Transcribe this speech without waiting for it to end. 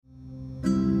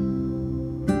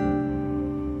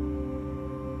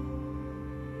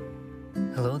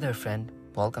Hello there, friend.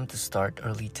 Welcome to Start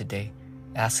Early Today.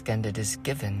 Ask and it is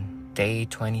given, day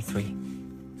 23.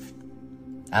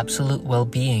 Absolute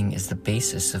well-being is the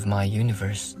basis of my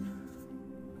universe.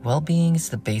 Well-being is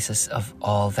the basis of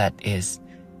all that is.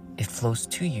 It flows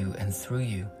to you and through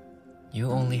you. You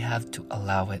only have to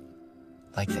allow it.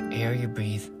 Like the air you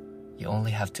breathe, you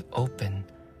only have to open,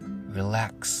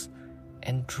 relax,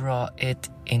 and draw it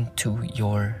into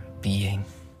your being.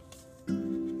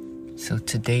 So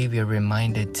today we are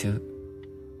reminded to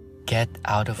get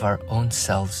out of our own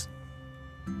selves.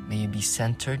 May you be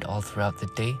centered all throughout the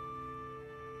day.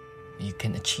 You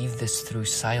can achieve this through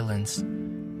silence.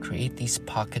 Create these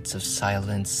pockets of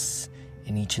silence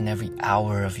in each and every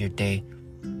hour of your day.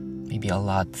 Maybe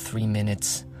allot 3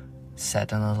 minutes.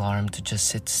 Set an alarm to just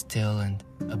sit still and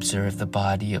observe the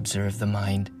body, observe the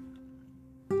mind.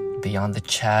 Beyond the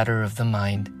chatter of the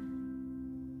mind,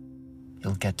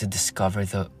 you'll get to discover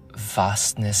the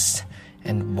vastness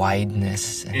and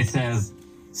wideness. It says,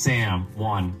 Sam,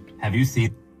 1, have you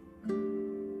seen...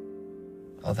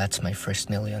 Oh, that's my first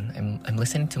million. I'm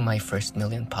listening to my first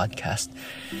million podcast.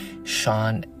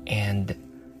 Sean and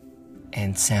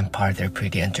Sam Parr, they're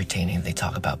pretty entertaining. They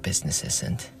talk about businesses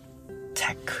and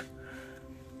tech.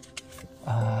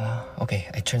 Okay,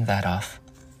 I turned that off.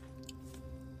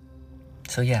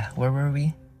 So yeah, where were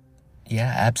we?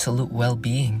 Yeah, absolute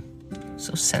well-being.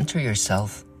 So center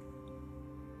yourself.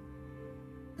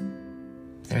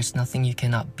 There's nothing you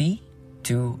cannot be,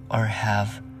 do, or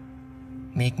have.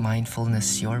 Make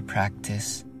mindfulness your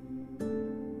practice.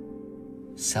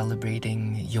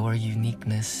 Celebrating your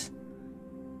uniqueness.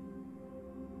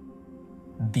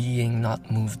 Being not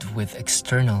moved with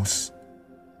externals.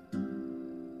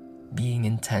 Being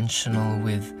intentional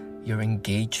with your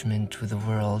engagement with the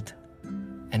world,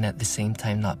 and at the same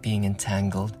time not being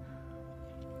entangled.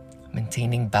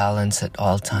 Maintaining balance at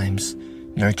all times,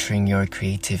 nurturing your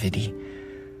creativity.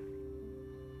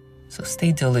 So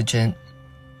stay diligent,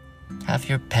 have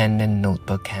your pen and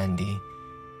notebook handy,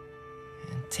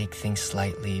 and take things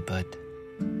slightly but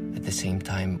at the same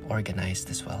time organized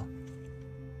as well.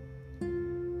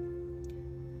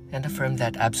 And affirm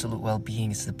that absolute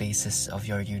well-being is the basis of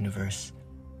your universe.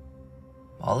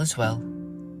 All is well.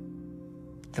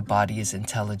 The body is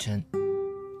intelligent.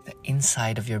 The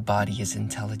inside of your body is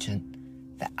intelligent.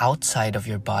 The outside of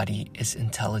your body is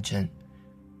intelligent.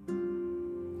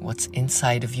 What's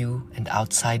inside of you and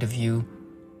outside of you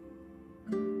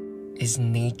is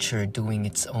nature doing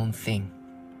its own thing.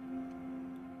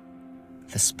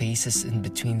 The spaces in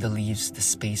between the leaves, the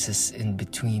spaces in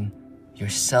between your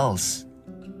cells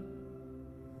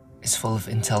is full of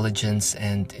intelligence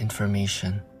and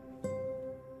information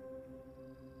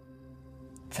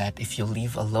that if you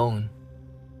leave alone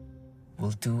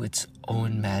will do its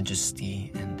own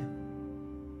majesty and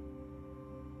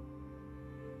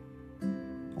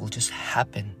will just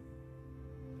happen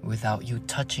without you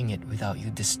touching it, without you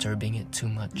disturbing it too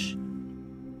much.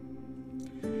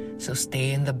 So stay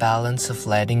in the balance of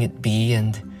letting it be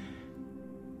and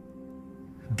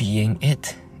being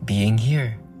it, being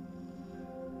here.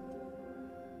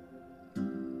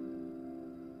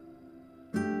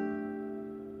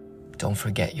 Don't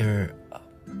forget your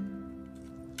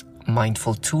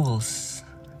mindful tools,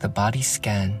 the body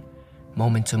scan.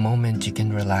 Moment to moment, you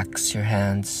can relax your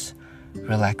hands,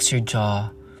 relax your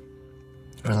jaw,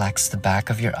 relax the back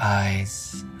of your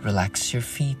eyes, relax your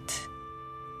feet,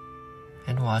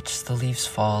 and watch the leaves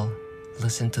fall.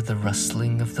 Listen to the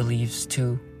rustling of the leaves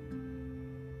too.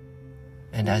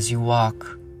 And as you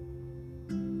walk,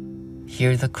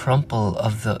 hear the crumple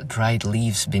of the dried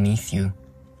leaves beneath you.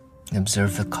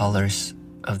 Observe the colors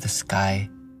of the sky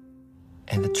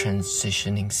and the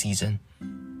transitioning season.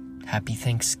 Happy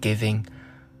Thanksgiving.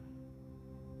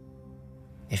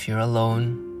 If you're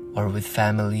alone or with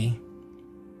family,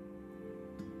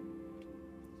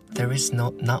 there is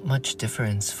not much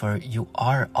difference, for you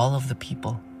are all of the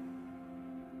people.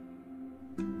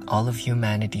 All of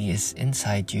humanity is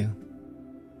inside you,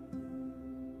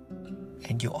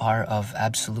 and you are of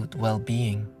absolute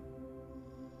well-being.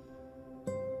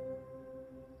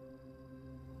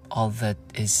 All that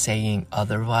is saying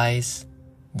otherwise,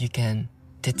 you can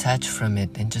detach from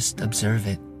it and just observe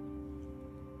it.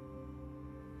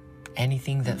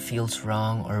 Anything that feels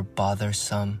wrong or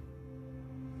bothersome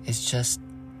is just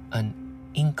an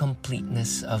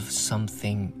incompleteness of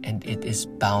something, and it is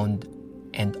bound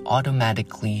and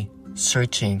automatically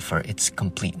searching for its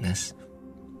completeness.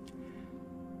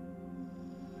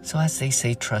 So as they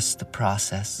say, trust the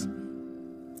process.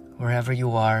 Wherever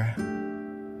you are,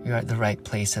 you're at the right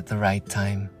place at the right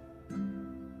time.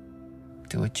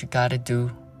 Do what you gotta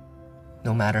do,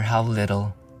 no matter how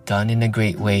little, done in a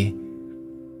great way,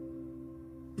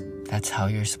 That's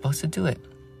how you're supposed to do it.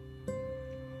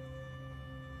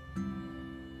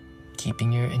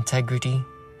 Keeping your integrity,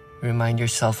 remind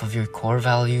yourself of your core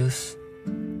values.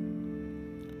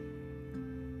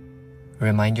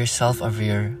 Remind yourself of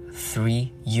your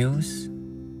 3 U's: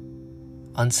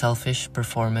 unselfish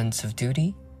performance of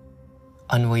duty,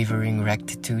 unwavering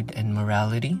rectitude and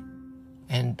morality,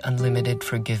 and unlimited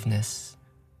forgiveness.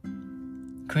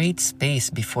 Create space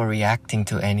before reacting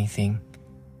to anything,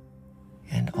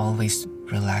 and always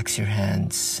relax your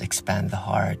hands, expand the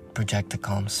heart, project a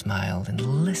calm smile, and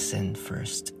listen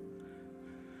first.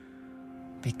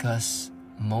 Because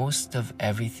most of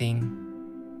everything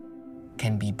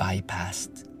can be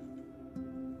bypassed,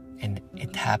 and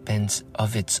it happens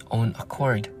of its own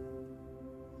accord.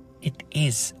 It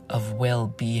is of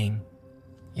well-being.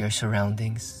 Your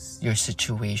surroundings, your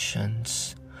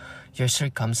situations, your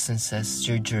circumstances,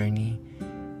 your journey,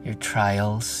 your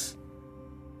trials,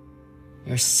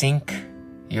 your sink,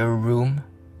 your room,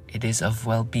 it is of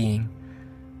well-being.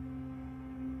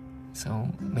 So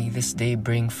may this day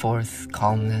bring forth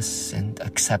calmness and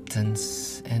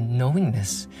acceptance and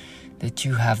knowingness that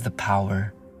you have the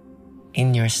power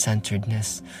in your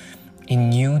centeredness.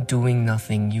 In you doing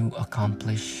nothing, you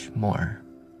accomplish more.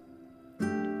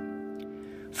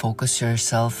 Focus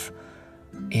yourself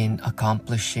in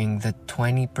accomplishing the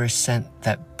 20%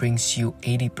 that brings you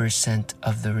 80%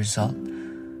 of the result.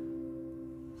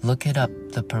 Look it up,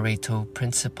 the Pareto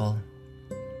principle.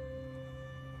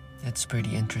 It's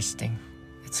pretty interesting.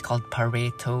 It's called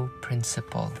Pareto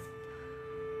principle.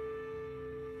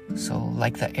 So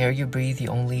like the air you breathe, you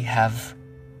only have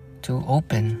to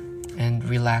open and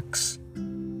relax.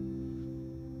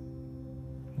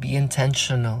 Be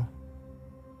intentional.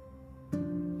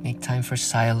 Make time for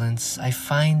silence. I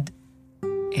find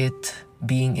it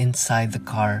being inside the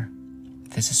car,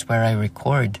 this is where I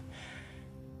record,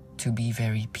 to be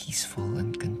very peaceful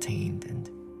and contained, and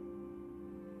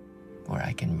where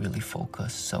I can really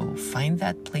focus. So find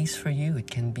that place for you. It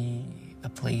can be a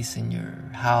place in your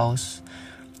house,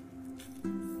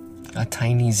 a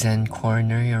tiny Zen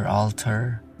corner, your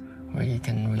altar, where you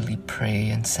can really pray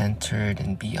and centered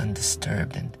and be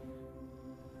undisturbed and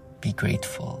be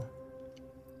grateful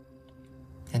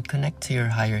and connect to your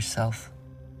higher self.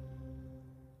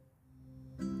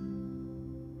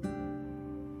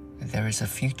 There is a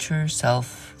future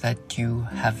self that you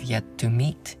have yet to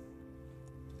meet,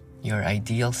 your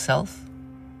ideal self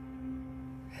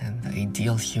and the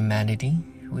ideal humanity.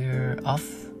 We're off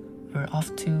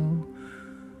to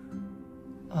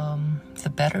the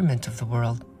betterment of the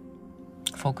world.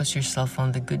 Focus yourself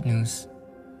on the good news.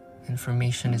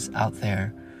 Information is out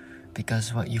there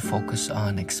because what you focus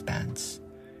on expands.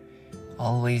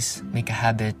 Always make a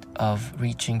habit of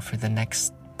reaching for the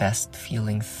next best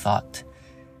feeling thought.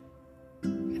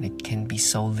 And it can be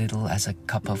so little as a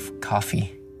cup of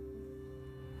coffee,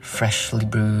 freshly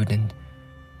brewed and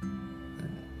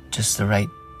just the right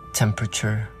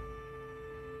temperature.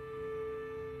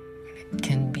 It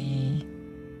can be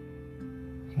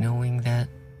knowing that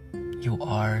you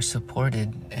are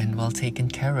supported and well taken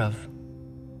care of.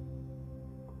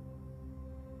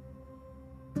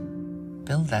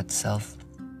 Build that self.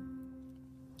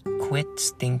 Quit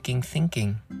stinking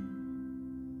thinking.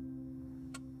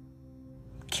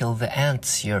 Kill the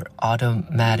ants, your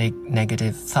automatic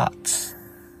negative thoughts.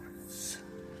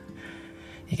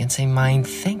 You can say, mind,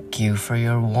 thank you for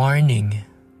your warning,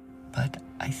 but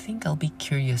I think I'll be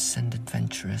curious and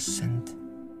adventurous and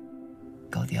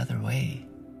go the other way.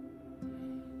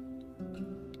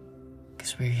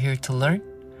 Because we're here to learn.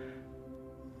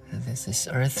 This is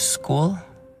Earth School.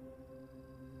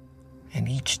 And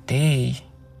each day,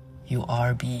 you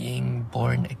are being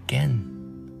born again.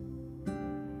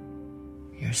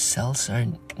 Your cells are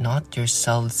not your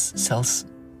cells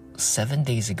 7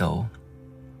 days ago.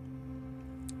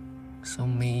 So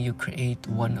may you create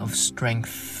one of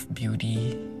strength,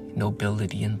 beauty,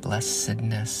 nobility, and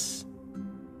blessedness.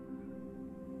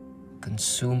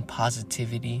 Consume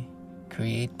positivity,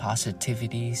 create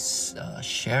positivity,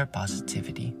 share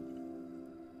positivity.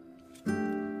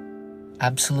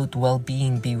 Absolute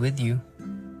well-being be with you.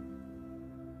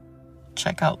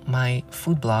 Check out my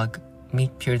food blog,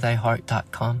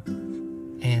 makepurethaiheart.com,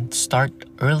 and start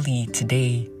early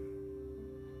today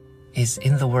is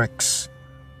in the works.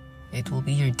 It will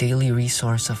be your daily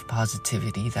resource of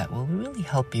positivity that will really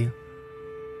help you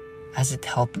as it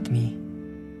helped me.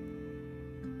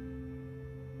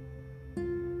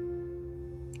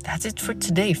 That's it for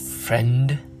today,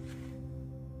 friend.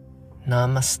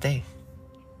 Namaste.